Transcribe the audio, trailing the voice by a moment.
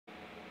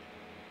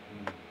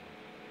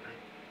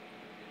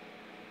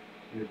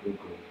You're a good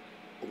girl.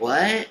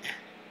 What?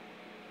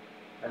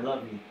 I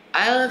love you.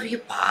 I love you,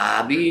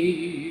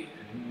 Bobby.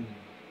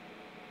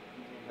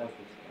 I love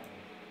this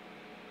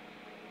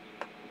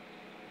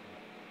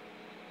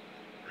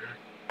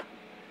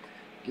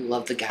You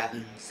love the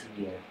Gavins?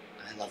 guy. Yeah.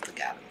 I love the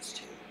Gavins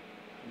too.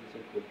 He's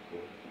a good boy.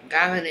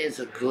 Gavin is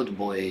a good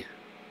boy.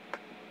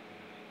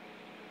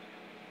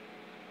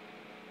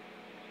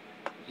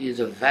 He's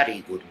a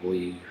very good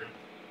boy.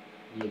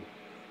 Yeah.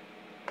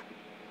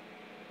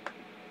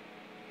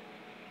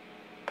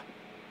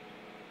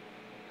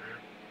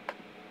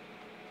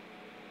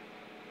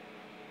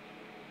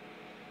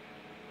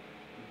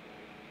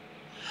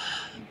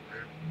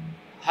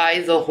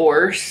 Hi, the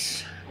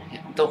horse.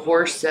 The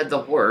horse said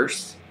the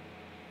horse.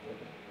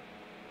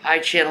 Hi,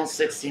 Channel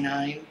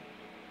 69.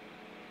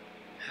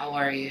 How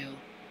are you?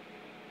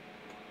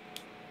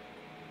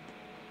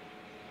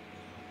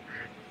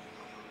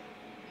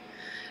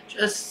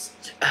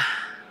 Just...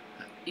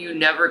 You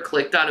never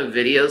clicked on a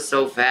video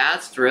so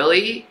fast?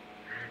 Really?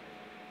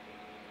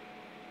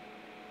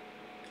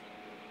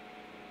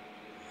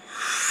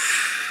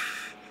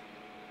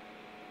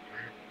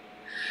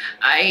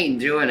 I ain't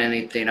doing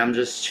anything. I'm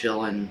just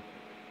chilling.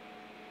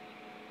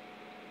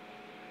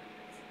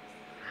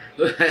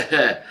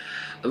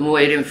 I'm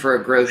waiting for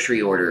a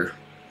grocery order.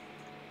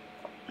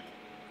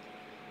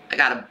 I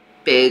got a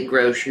big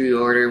grocery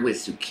order with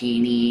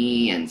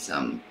zucchini and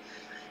some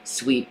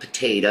sweet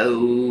potatoes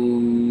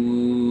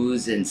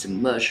and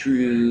some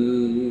mushrooms.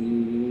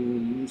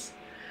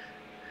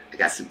 I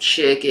got some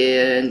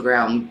chicken,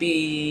 ground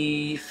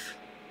beef,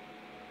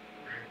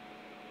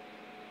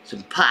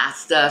 some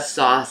pasta,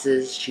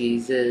 sauces,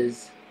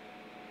 cheeses.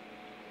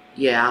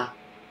 Yeah,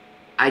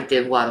 I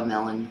did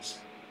watermelons.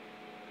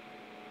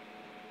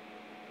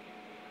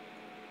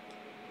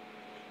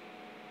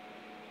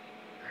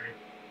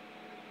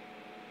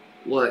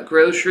 What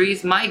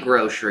groceries? My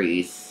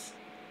groceries.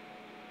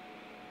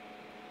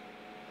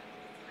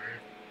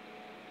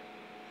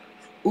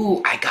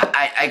 Ooh, I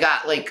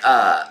got like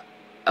a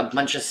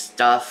bunch of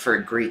stuff for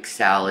Greek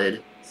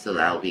salad, so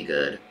that'll be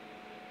good.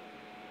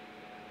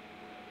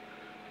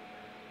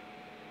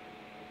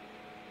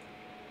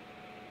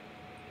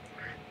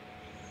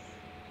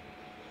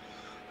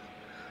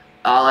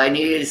 All I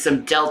need is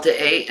some Delta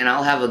 8 and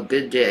I'll have a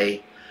good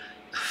day.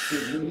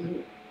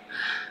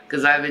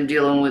 Because I've been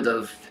dealing with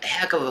a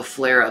heck of a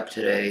flare-up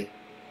today.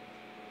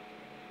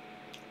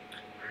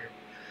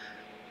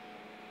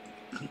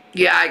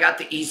 Yeah, I got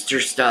the Easter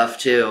stuff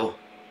too.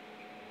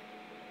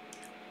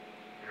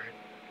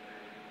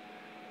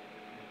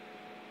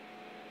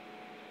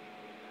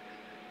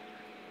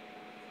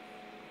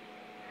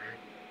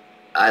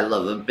 I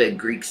love a big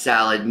Greek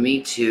salad.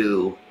 Me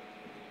too.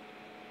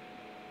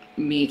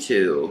 Me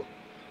too.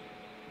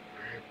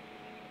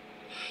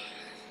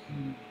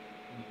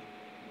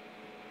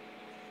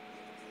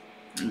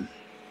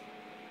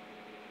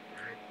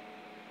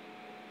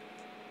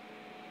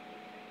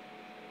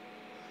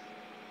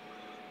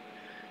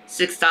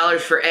 $6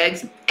 for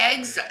eggs.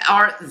 Eggs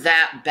aren't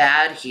that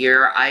bad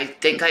here. I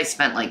think I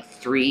spent like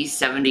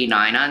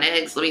 $3.79 on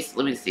eggs. Let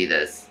me see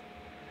this.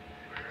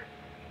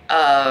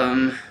 Let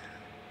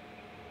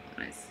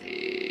me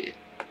see.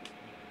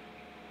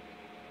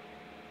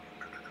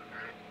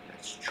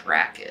 Let's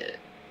track it.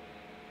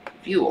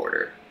 View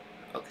order.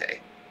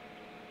 Okay.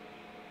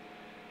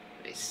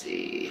 Let me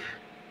see.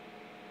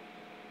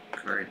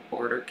 Current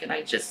order. Can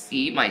I just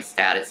see my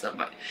status of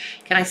my...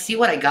 Can I see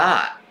what I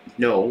got?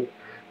 No.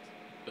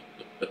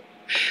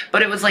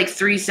 But it was like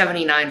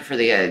 $3.79 for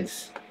the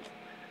eggs.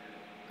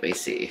 Let me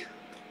see.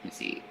 Let me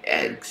see.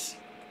 Eggs.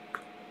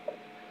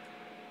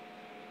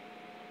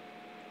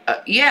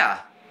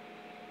 Yeah.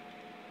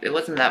 It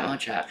wasn't that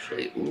much,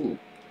 actually. Ooh.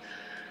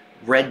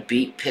 Red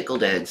beet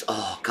pickled eggs.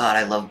 Oh, God,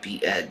 I love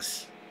beet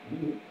eggs.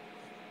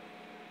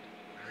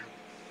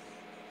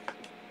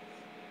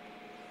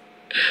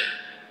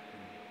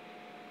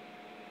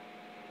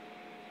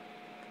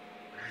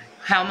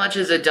 How much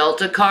is a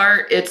Delta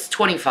cart? It's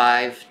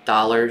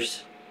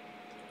 $25.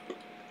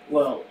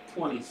 Well,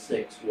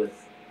 26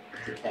 with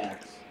the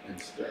tax and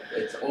stuff.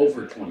 It's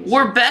over 26.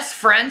 We're best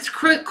friends,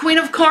 Queen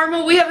of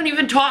Karma. We haven't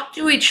even talked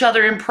to each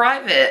other in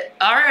private.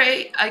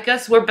 Alright, I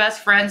guess we're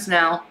best friends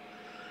now.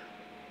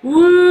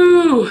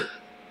 Woo!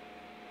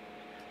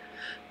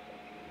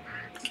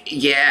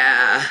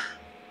 Yeah.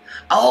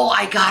 Oh,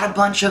 I got a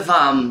bunch of,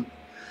 I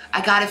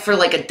got it for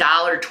like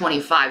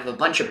 $1.25, a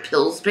bunch of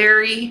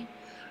Pillsbury,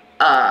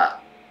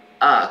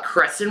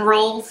 crescent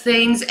roll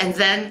things, and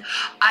then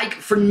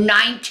for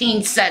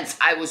 19 cents,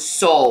 I was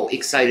so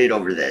excited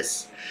over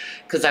this,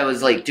 because I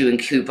was like doing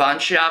coupon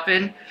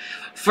shopping.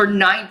 For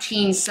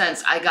 19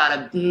 cents, I got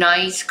a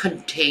nice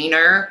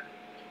container,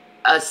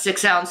 a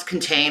 6-ounce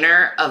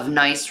container of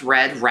nice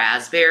red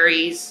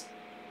raspberries.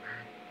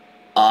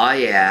 Oh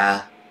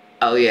yeah,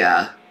 oh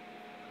yeah.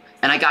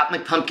 And I got my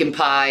pumpkin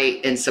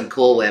pie and some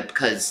Cool Whip,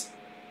 because,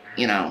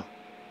 you know,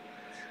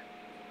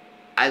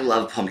 I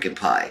love pumpkin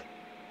pie.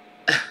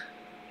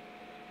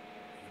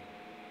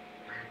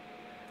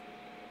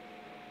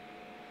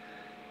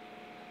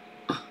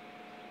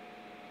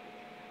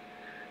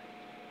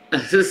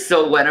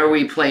 So when are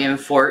we playing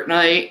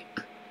Fortnite?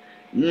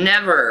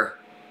 Never.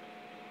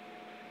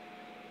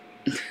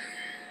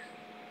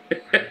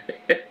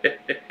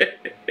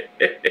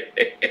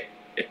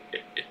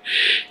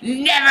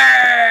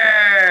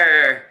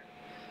 Never!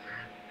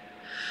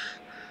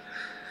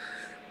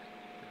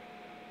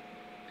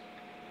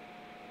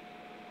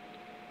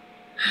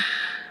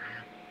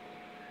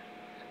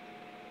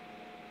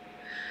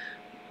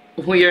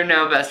 We are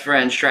now best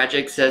friends.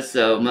 Tragic says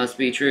so. Must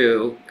be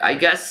true. I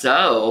guess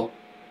so.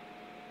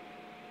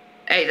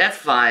 Hey, that's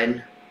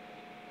fine.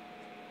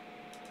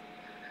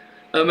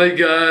 Oh my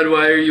god,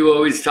 why are you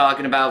always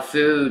talking about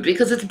food?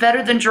 Because it's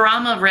better than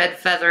drama, Red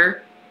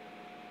Feather.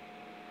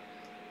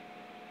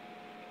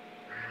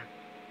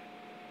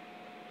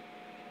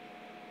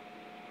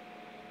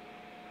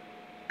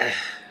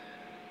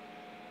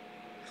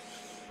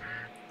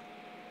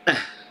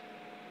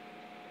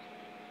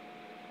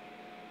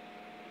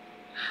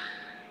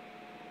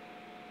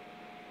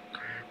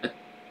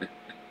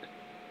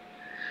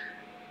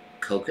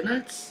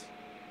 Coconuts?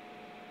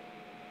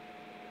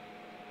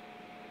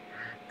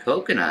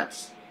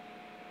 Coconuts.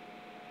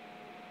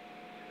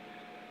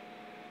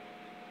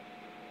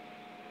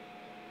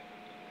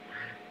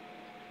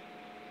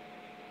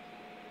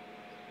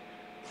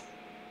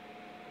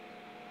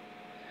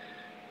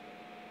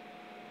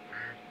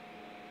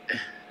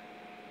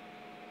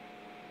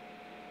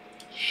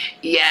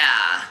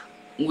 Yeah,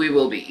 we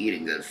will be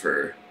eating good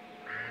for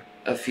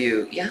a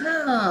few.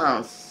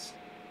 Yes.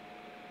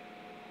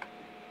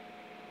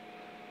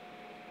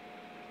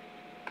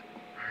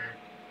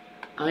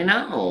 I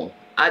know.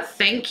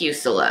 Thank you,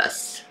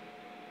 Celeste.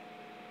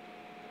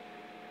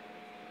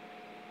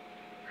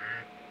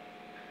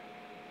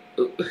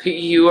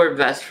 You are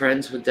best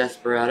friends with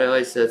Desperado?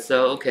 I said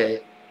so.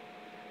 Okay.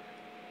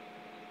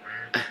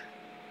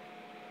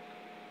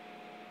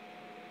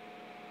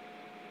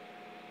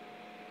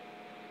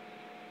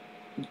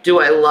 Do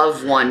I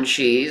love one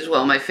cheese?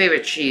 Well, my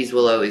favorite cheese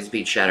will always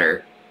be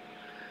cheddar.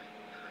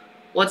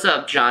 What's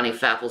up, Johnny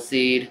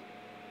Fappleseed?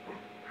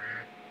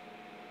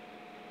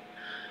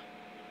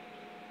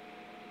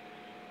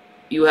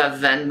 You have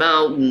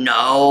Venmo?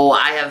 No,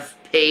 I have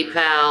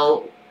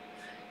PayPal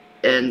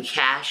and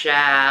Cash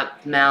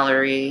App,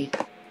 Mallory.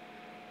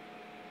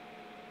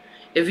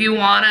 If you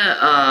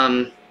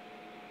wanna,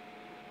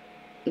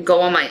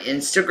 go on my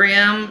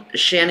Instagram,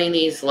 Shanny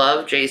Needs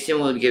Love, Jason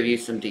will give you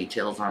some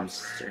details on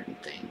certain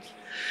things.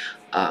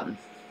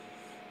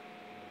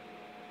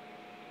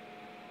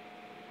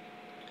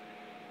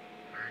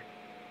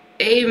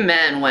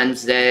 Amen,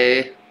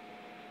 Wednesday.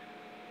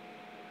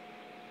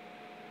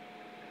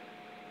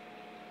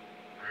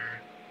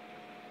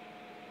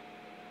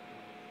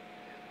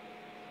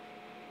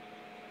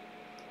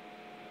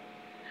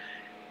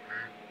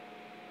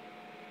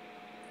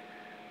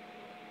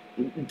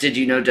 Did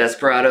you know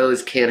Desperado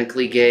is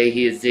canonically gay?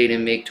 He is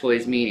dating Make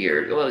Toys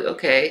Meteor. Well,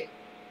 okay.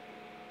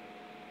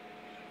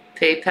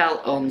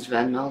 PayPal owns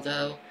Venmo,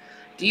 though.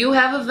 Do you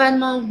have a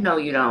Venmo? No,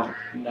 you don't.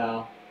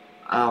 No.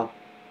 Oh.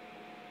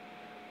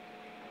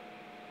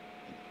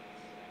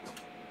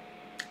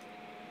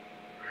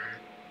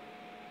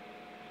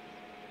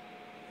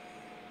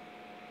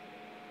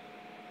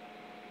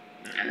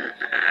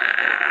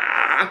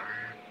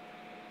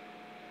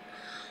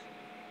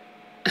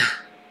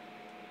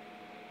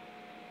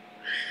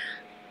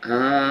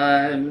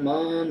 I'm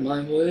on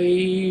my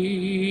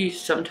way.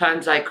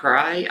 Sometimes I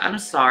cry. I'm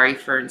sorry,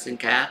 Ferns and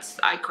Cats.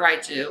 I cry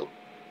too.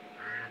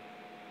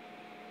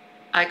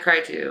 I cry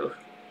too.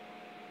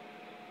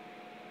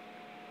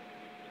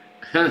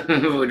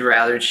 Would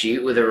rather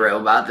cheat with a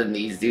robot than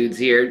these dudes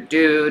here.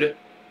 Dude,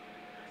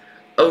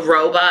 a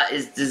robot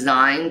is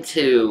designed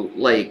to,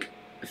 like,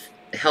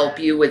 help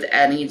you with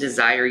any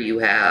desire you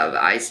have.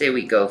 I say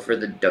we go for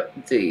the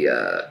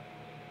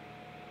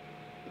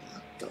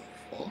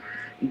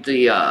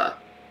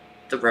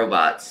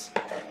robots.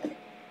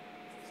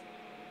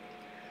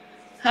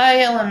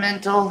 Hi,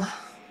 Elemental.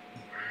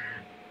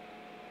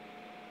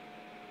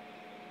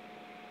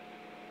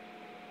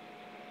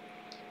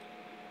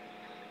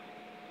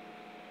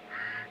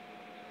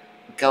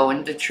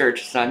 Going to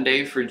church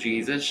Sunday for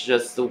Jesus,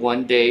 just the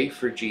one day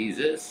for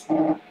Jesus.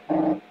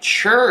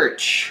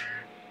 Church!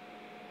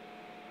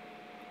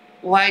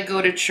 Why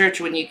go to church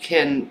when you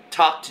can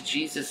talk to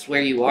Jesus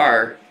where you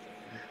are?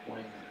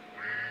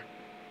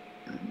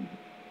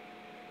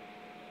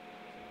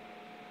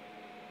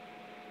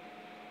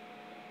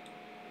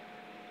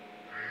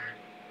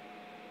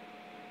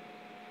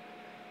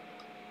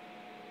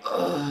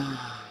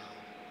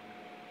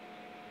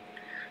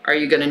 Are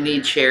you going to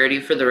need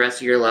charity for the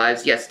rest of your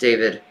lives? Yes,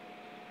 David.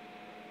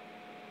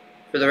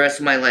 For the rest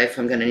of my life,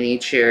 I'm going to need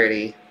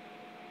charity.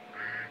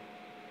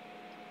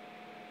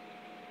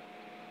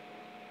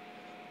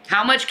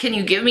 How much can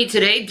you give me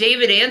today?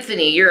 David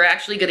Anthony, you're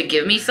actually going to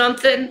give me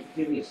something?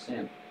 Give me a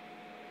cent.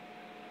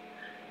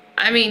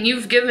 I mean,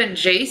 you've given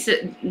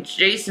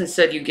Jason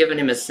said you've given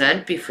him a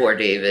cent before,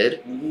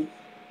 David. Mm-hmm.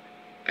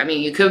 I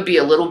mean, you could be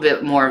a little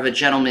bit more of a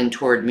gentleman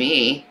toward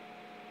me.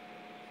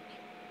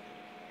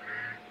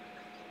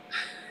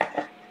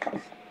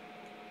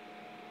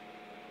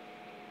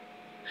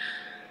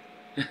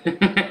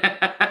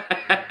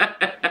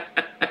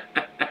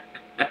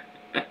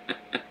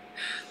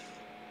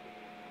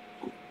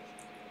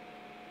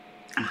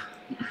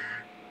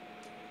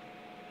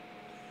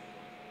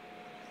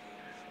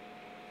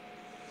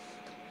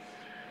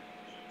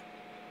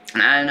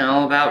 I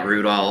know about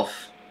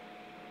Rudolph.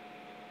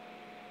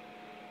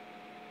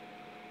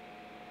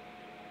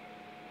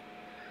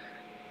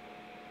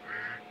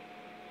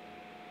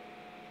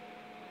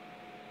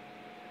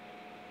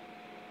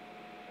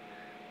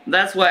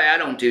 That's why I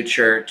don't do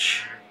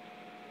church.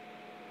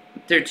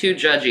 They're too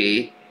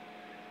judgy.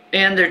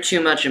 And they're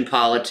too much in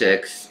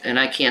politics. And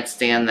I can't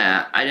stand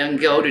that. I don't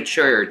go to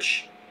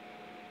church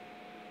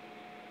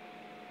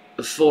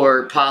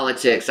for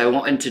politics. I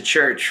went into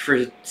church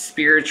for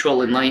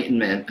spiritual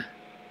enlightenment.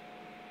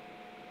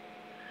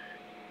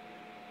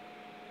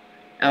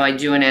 Am I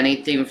doing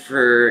anything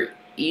for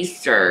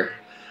Easter?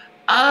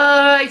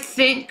 I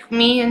think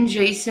me and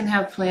Jason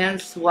have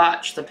plans to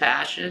watch The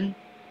Passion.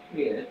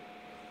 Yeah.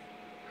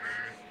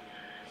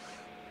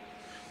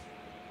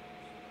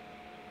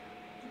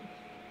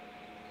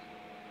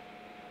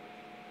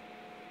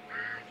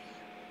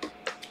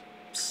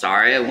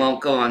 Sorry, I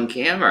won't go on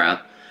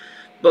camera.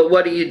 But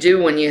what do you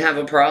do when you have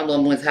a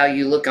problem with how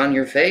you look on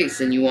your face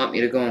and you want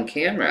me to go on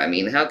camera? I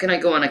mean, how can I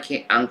go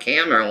on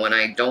camera when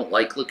I don't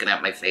like looking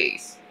at my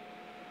face?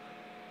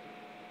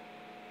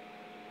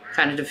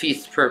 Kind of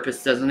defeats the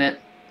purpose, doesn't it?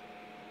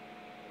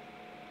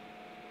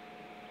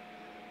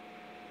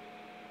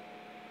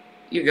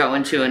 You go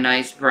into a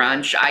nice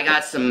brunch.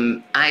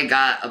 I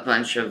got a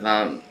bunch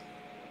of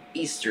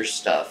Easter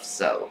stuff,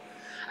 so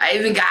I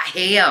even got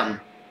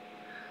ham.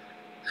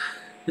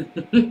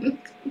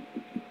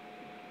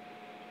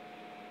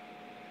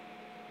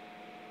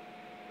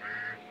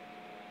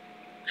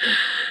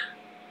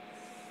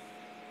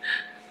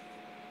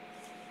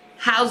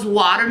 How's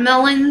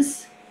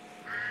watermelons?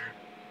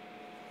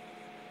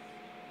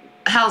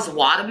 How's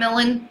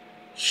watermelon?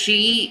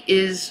 She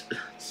is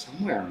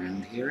somewhere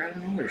around here. I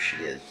don't know where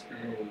she is.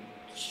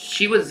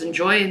 She was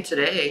enjoying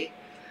today.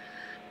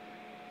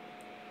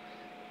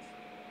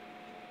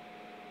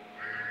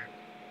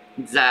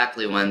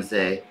 Exactly,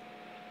 Wednesday.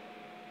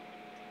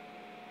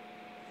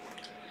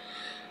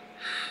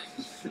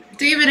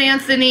 David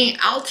Anthony,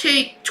 I'll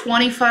take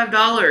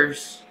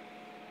 $25.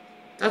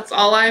 That's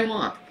all I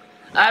want.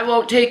 I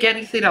won't take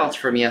anything else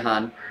from you,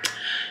 hon.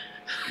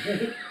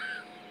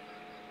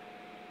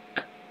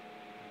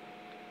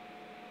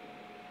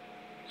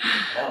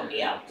 Help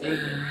me out,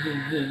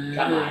 David.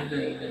 Come on,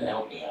 David.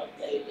 Help me out,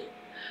 David.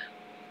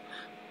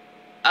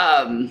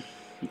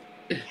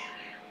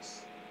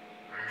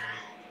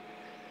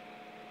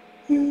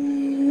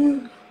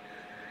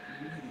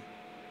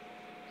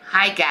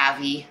 Hi,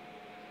 Gavi.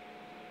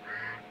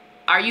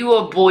 Are you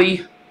a boy?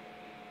 He's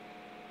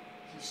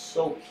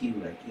so cute,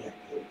 I can't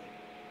take him.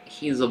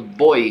 He's a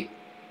boy.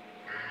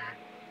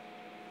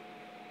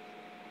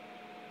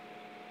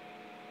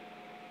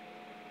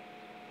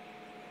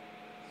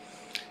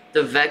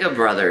 The Vega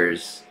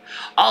Brothers.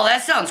 Oh,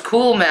 that sounds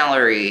cool,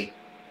 Mallory.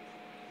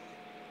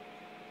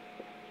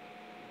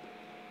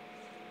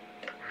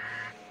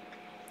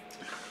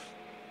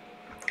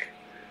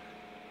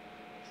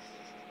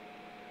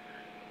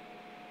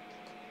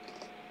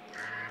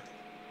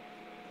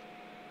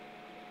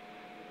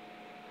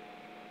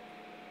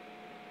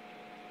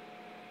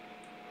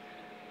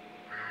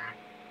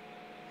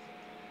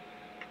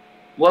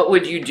 What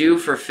would you do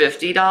for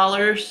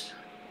 $50?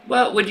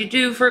 What would you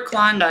do for a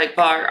Klondike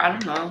bar? I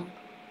don't know.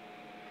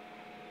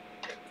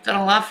 Done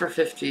a lot for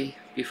 50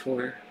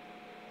 before.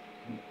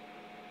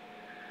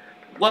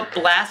 What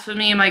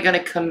blasphemy am I going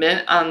to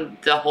commit on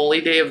the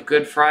holy day of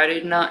Good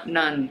Friday?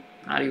 None.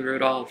 Naughty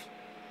Rudolph.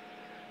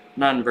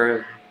 None,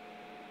 bro.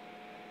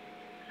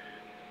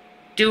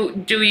 Do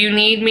you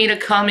need me to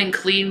come and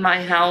clean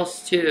my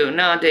house too?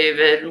 No,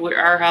 David.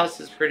 Our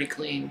house is pretty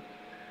clean.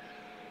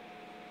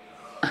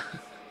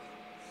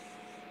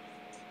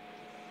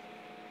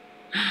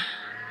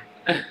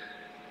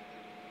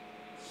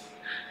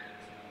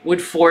 Would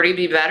 40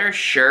 be better?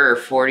 Sure,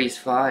 40's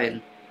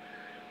fine.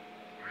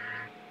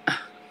 Shani,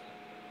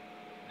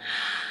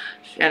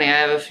 I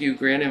have a few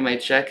grand in my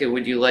check, and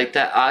would you like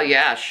that? Oh,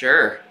 yeah,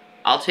 sure.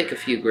 I'll take a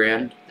few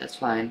grand. That's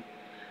fine.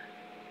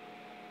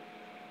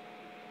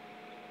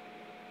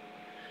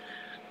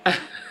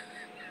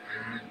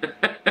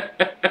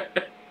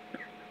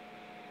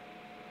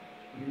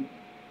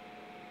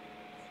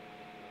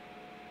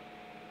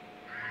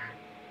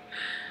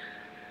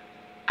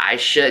 I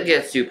should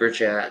get super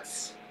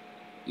chats.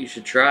 You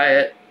should try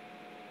it.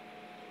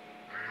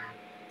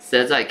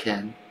 Says I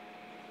can.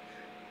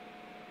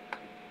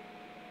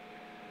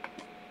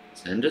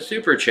 Send a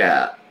super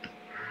chat.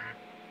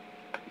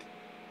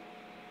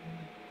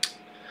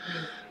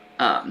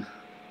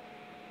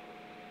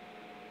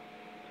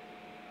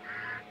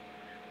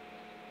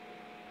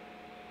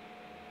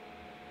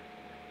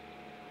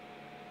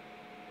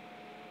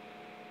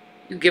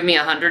 You give me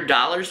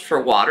 $100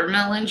 for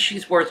watermelon?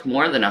 She's worth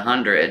more than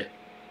 100.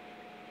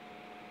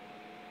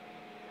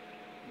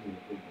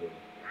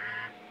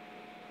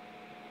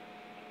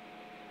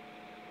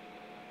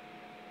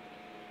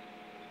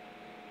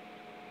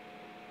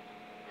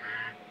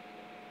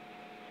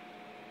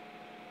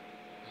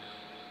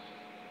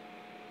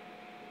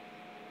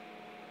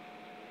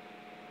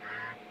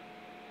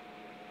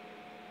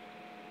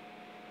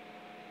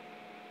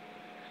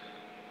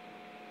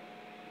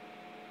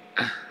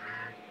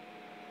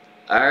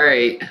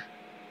 Alright.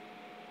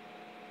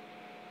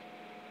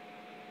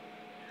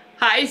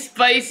 Hi,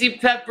 Spicy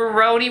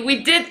Pepperoni.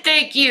 We did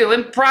thank you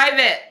in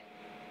private.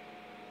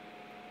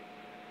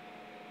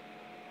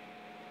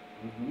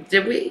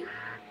 Did we?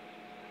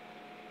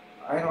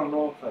 I don't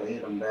know if I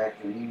hit him back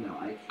in email.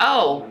 I can't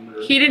Oh,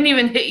 remember. he didn't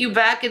even hit you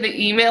back in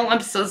the email?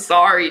 I'm so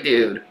sorry,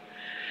 dude.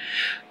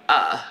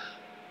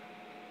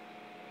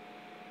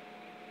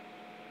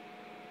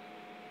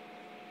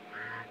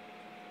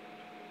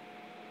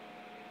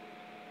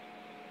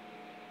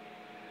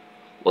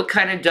 What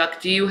kind of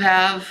duck do you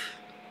have?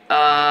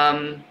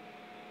 A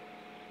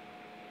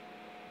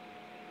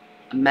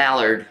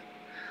mallard.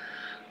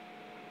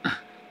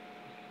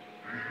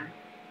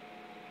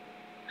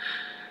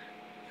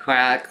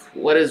 Crack.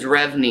 What does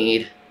Rev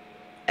need?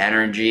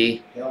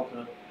 Energy.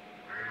 Delta.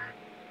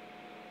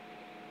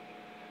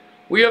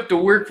 We have to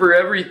work for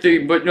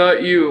everything, but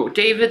not you.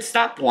 David,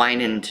 stop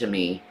whining to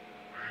me.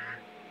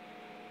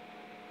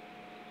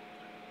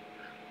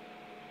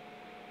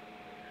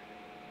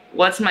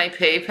 What's my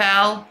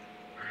PayPal?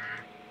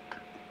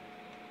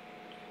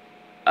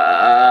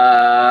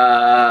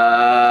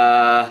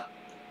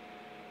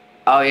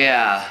 Oh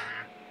yeah.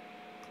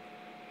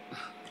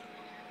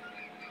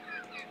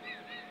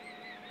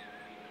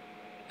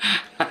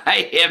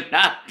 I am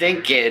not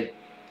thinking.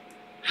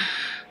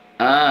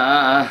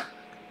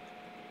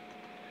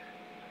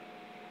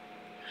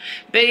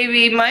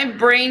 Baby, my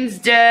brain's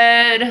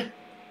dead.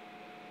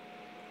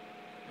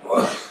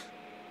 Sorry.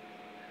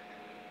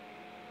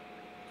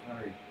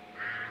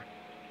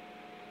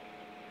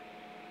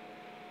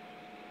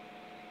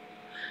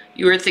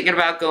 You were thinking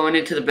about going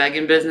into the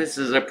begging business?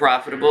 Is it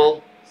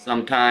profitable?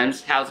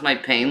 Sometimes. How's my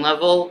pain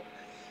level?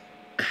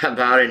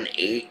 About an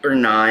 8 or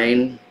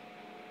 9.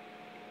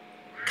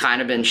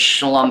 Kind of been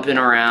schlumping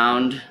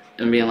around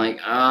and being like,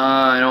 oh,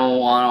 I don't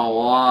want to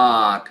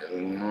walk.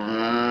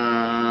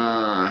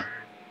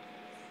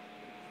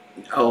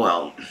 Oh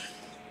well.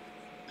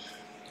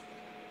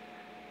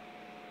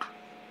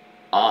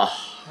 Oh.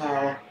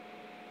 How?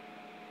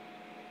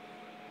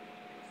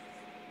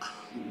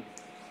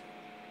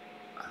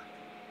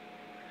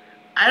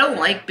 I don't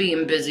like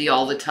being busy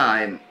all the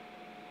time.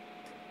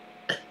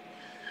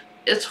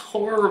 It's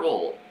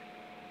horrible.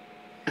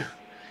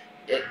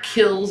 It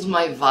kills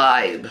my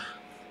vibe.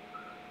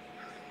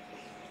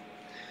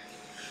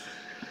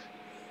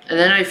 And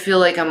then I feel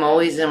like I'm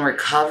always in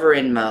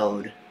recovering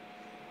mode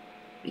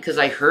because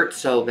I hurt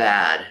so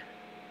bad.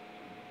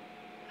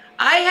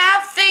 I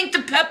have thanked the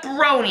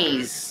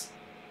pepperonis.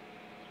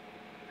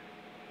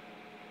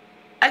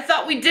 I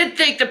thought we did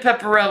thank the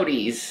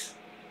pepperonis.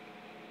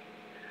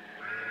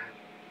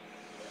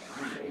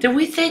 Did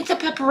we thank the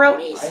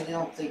pepperonis? I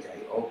don't think I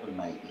opened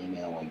my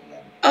email again.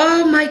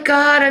 Oh my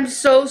god, I'm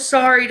so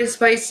sorry to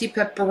Spicy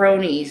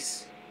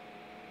Pepperonis.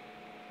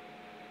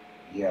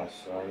 Yeah,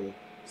 sorry.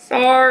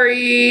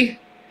 Sorry.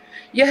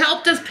 You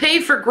helped us pay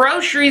for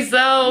groceries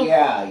though.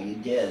 Yeah, you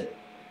did.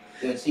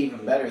 It's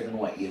even better than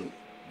what you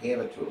gave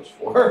it to us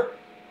for.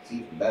 It's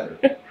even better.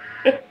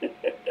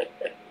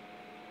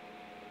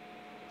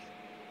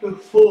 The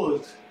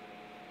food.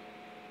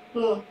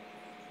 Oh.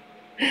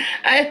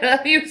 I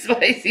love you,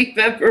 Spicy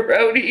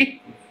Pepperoni.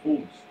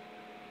 Foods.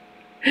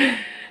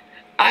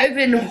 I've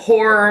been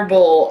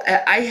horrible.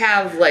 I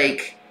have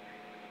like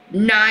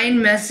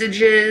 9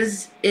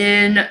 messages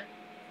in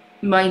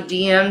my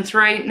DMs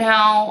right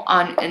now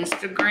on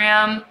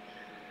Instagram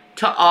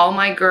to all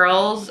my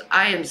girls.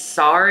 I am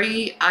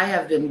sorry. I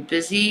have been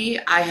busy.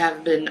 I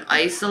have been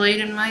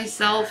isolating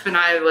myself, and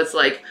I was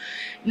like,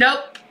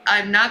 nope,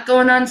 I'm not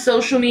going on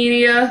social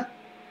media.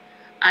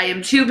 I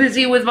am too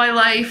busy with my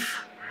life.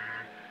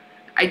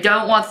 I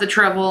don't want the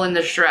trouble and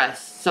the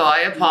stress. So I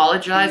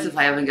apologize if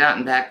I haven't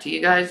gotten back to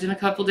you guys in a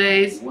couple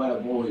days. What a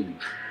boy.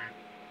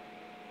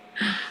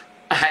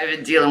 I've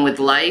been dealing with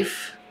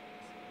life.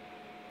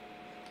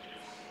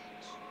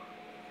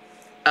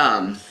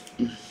 Ow.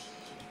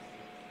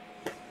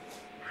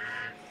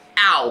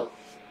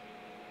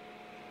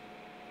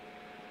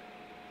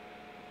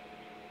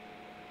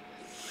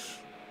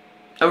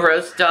 A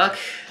roast duck?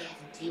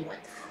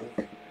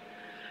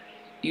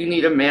 You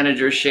need a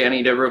manager,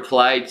 Shani, to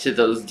reply to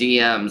those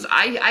DMs.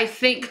 I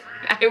think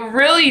I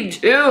really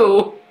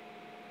do.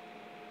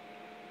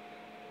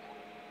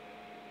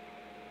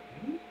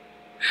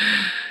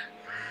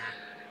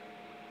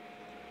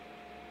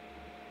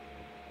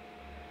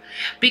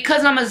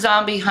 Because I'm a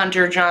zombie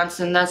hunter,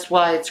 Johnson, that's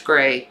why it's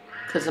gray.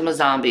 Because I'm a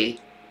zombie.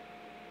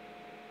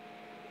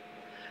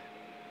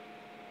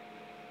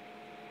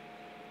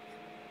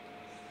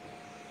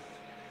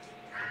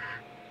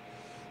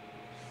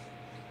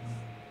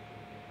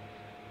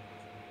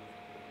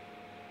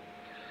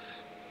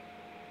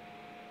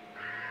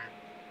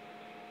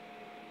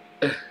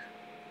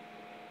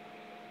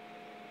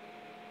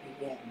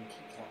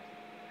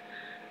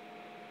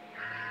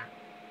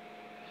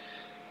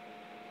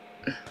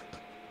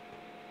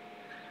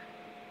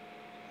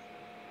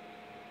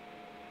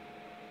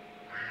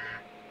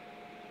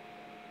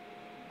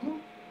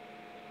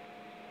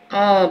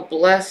 Oh,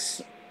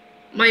 bless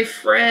my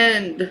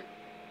friend.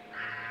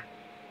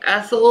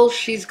 Ethel,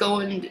 she's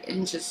going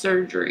into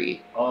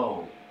surgery.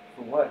 Oh,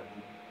 for what?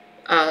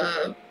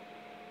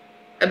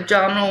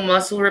 Abdominal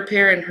muscle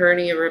repair and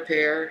hernia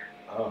repair.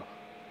 Oh,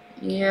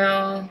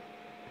 Yeah.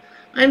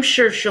 I'm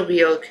sure she'll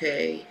be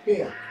okay.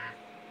 yeah.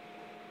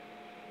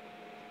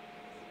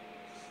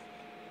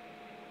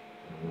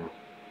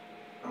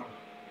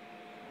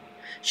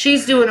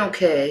 She's doing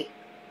okay.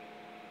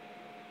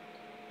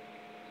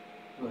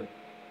 Good.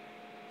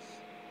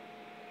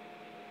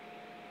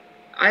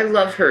 I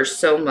love her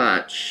so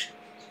much.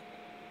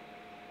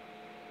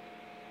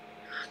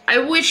 I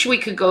wish we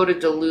could go to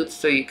Duluth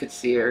so you could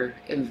see her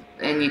and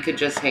you could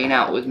just hang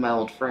out with my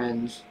old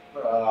friends.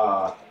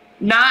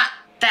 Not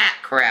that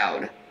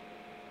crowd.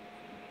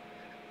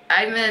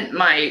 I meant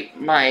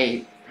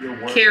my Your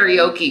work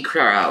karaoke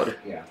crowd.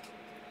 Yeah.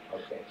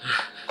 Okay.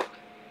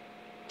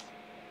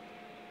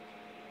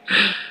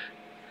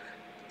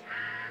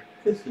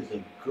 This is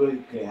a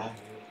good guy.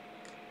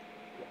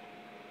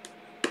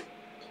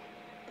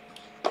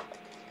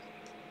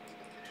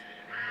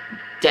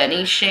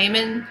 Denny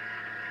Shaman.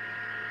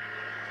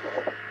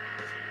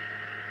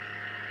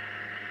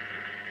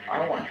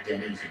 I want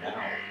Denny's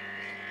now.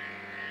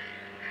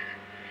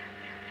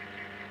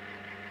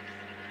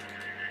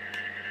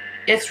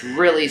 It's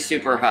really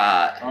super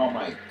hot. Oh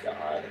my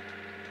god.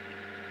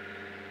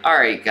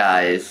 Alright,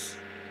 guys.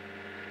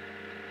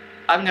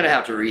 I'm gonna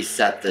have to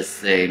reset this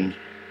thing.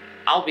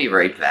 I'll be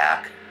right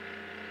back.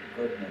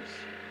 Goodness.